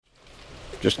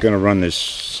Just going to run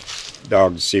this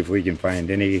dog to see if we can find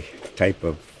any type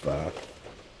of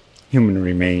human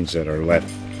remains that are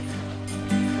left.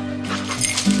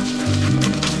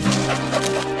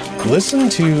 Listen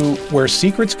to Where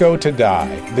Secrets Go to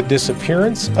Die, The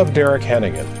Disappearance of Derek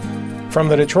Hennigan. From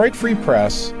the Detroit Free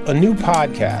Press, a new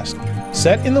podcast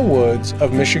set in the woods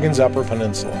of Michigan's Upper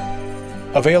Peninsula.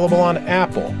 Available on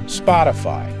Apple,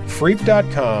 Spotify,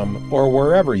 Freep.com, or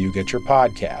wherever you get your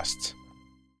podcasts.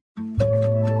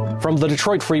 From the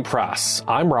Detroit Free Press,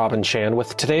 I'm Robin Chan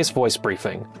with today's voice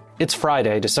briefing. It's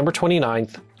Friday, December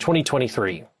 29th,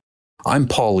 2023. I'm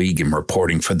Paul Egan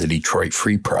reporting for the Detroit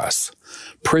Free Press.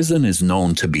 Prison is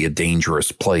known to be a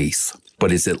dangerous place,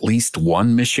 but is at least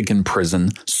one Michigan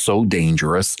prison so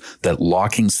dangerous that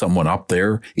locking someone up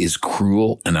there is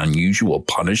cruel and unusual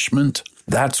punishment?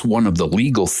 That's one of the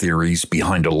legal theories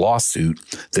behind a lawsuit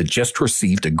that just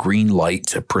received a green light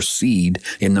to proceed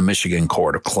in the Michigan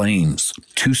Court of Claims.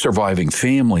 2 surviving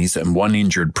families and 1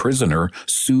 injured prisoner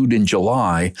sued in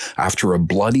July after a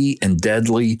bloody and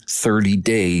deadly 30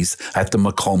 days at the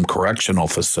Macomb Correctional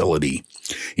Facility.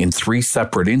 In 3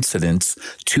 separate incidents,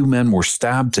 2 men were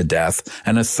stabbed to death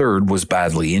and a third was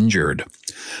badly injured.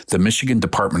 The Michigan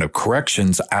Department of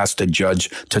Corrections asked a judge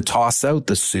to toss out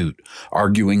the suit,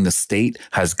 arguing the state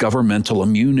has governmental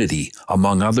immunity,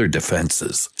 among other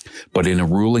defenses. But in a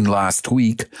ruling last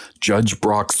week, Judge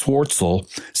Brock Swartzel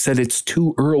said it's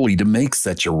too early to make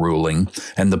such a ruling,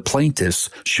 and the plaintiffs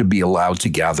should be allowed to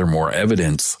gather more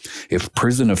evidence. If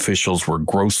prison officials were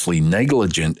grossly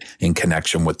negligent in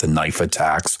connection with the knife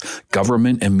attacks,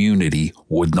 government immunity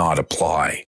would not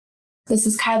apply. This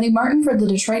is Kylie Martin for the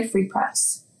Detroit Free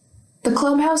Press. The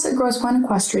clubhouse at Grosse Pointe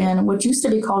Equestrian, which used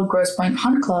to be called Grosse Pointe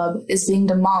Hunt Club, is being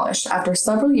demolished after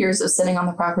several years of sitting on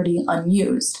the property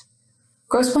unused.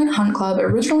 Grosse Pointe Hunt Club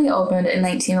originally opened in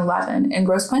 1911 in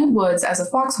Grosse Pointe Woods as a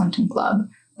fox hunting club,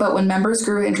 but when members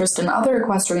grew interest in other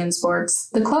equestrian sports,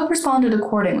 the club responded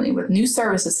accordingly with new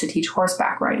services to teach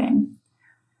horseback riding.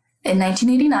 In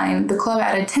 1989, the club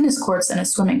added tennis courts and a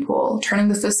swimming pool, turning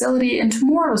the facility into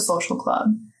more of a social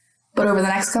club. But over the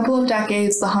next couple of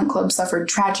decades, the Hunt Club suffered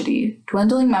tragedy,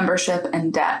 dwindling membership,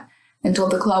 and debt, until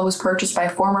the club was purchased by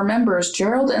former members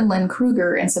Gerald and Lynn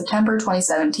Kruger in September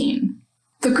 2017.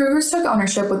 The Krugers took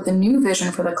ownership with the new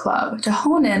vision for the club, to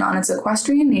hone in on its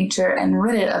equestrian nature and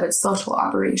rid it of its social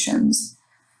operations.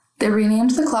 They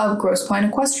renamed the club Grosse Pointe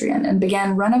Equestrian and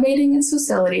began renovating its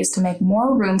facilities to make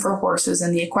more room for horses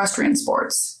in the equestrian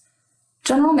sports.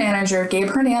 General Manager Gabe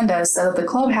Hernandez said that the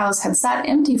clubhouse had sat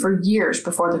empty for years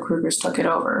before the Krugers took it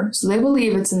over, so they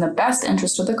believe it's in the best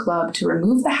interest of the club to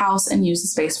remove the house and use the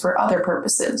space for other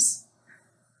purposes.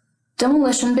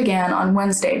 Demolition began on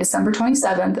Wednesday, December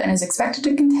 27th, and is expected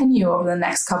to continue over the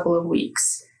next couple of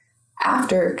weeks.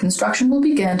 After, construction will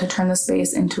begin to turn the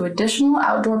space into additional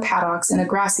outdoor paddocks and a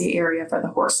grassy area for the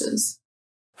horses.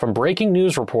 From breaking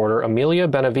news reporter Amelia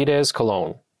Benavides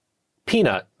Colon.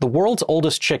 Peanut, the world's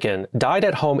oldest chicken, died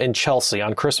at home in Chelsea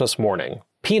on Christmas morning.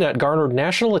 Peanut garnered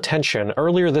national attention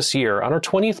earlier this year on her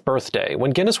 20th birthday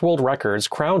when Guinness World Records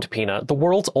crowned Peanut the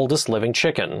world's oldest living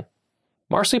chicken.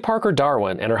 Marcy Parker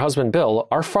Darwin and her husband Bill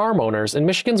are farm owners in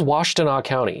Michigan's Washtenaw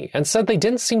County and said they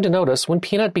didn't seem to notice when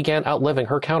Peanut began outliving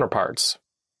her counterparts.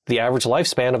 The average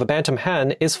lifespan of a bantam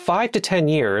hen is 5 to 10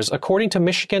 years, according to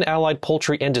Michigan Allied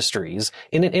Poultry Industries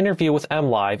in an interview with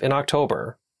MLive in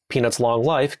October. Peanut's long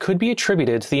life could be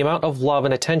attributed to the amount of love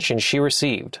and attention she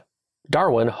received.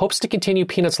 Darwin hopes to continue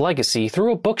Peanut's legacy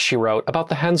through a book she wrote about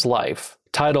the hen's life,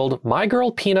 titled My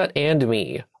Girl Peanut and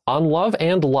Me, On Love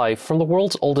and Life from the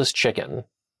World's Oldest Chicken.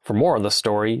 For more on the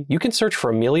story, you can search for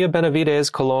Amelia Benavides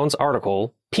Colon's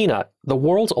article, Peanut, the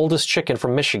world's oldest chicken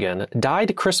from Michigan,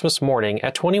 died Christmas morning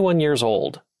at 21 years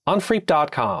old, on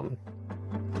Freep.com.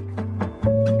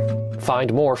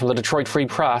 Find more from the Detroit Free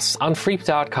Press on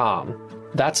Freep.com.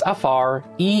 That's FREEP.com.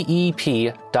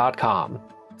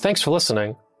 Thanks for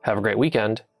listening, have a great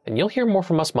weekend, and you'll hear more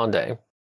from us Monday.